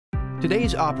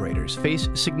Today's operators face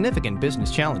significant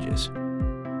business challenges.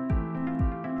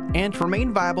 And to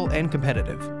remain viable and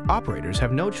competitive, operators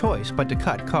have no choice but to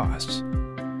cut costs.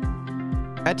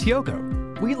 At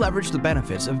TEOCO, we leverage the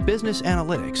benefits of business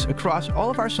analytics across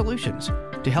all of our solutions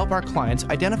to help our clients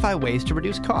identify ways to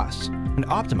reduce costs and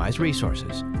optimize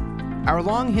resources. Our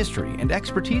long history and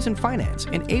expertise in finance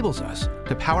enables us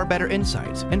to power better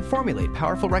insights and formulate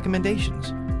powerful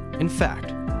recommendations. In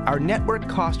fact, our network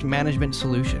cost management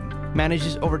solution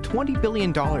manages over $20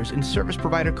 billion in service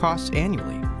provider costs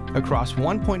annually across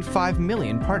 1.5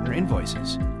 million partner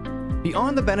invoices.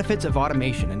 Beyond the benefits of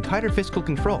automation and tighter fiscal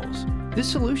controls,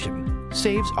 this solution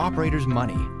saves operators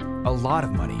money, a lot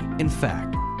of money. In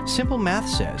fact, simple math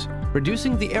says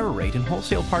reducing the error rate in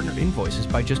wholesale partner invoices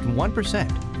by just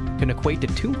 1% can equate to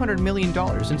 $200 million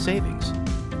in savings.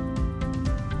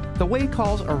 The way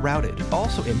calls are routed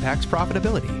also impacts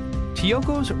profitability.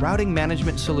 TEOCO's routing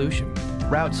management solution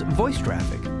routes voice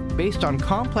traffic based on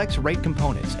complex rate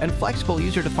components and flexible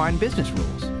user-defined business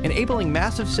rules, enabling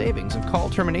massive savings of call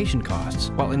termination costs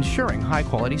while ensuring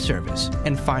high-quality service.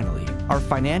 And finally, our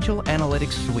financial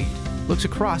analytics suite looks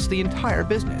across the entire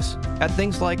business at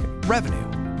things like revenue,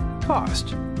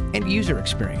 cost, and user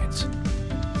experience,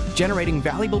 generating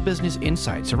valuable business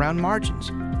insights around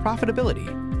margins, profitability,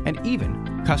 and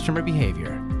even customer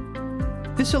behavior.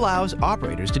 This allows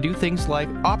operators to do things like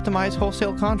optimize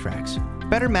wholesale contracts,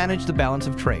 better manage the balance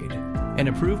of trade, and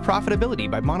improve profitability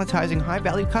by monetizing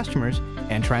high-value customers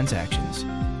and transactions.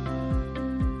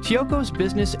 TEOCO's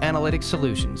business analytics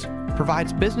solutions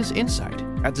provides business insight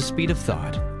at the speed of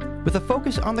thought, with a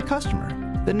focus on the customer,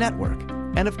 the network,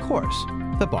 and of course,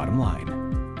 the bottom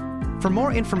line. For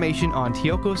more information on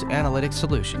TEOCO's analytics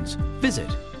solutions, visit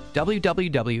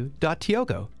www.teoco.com.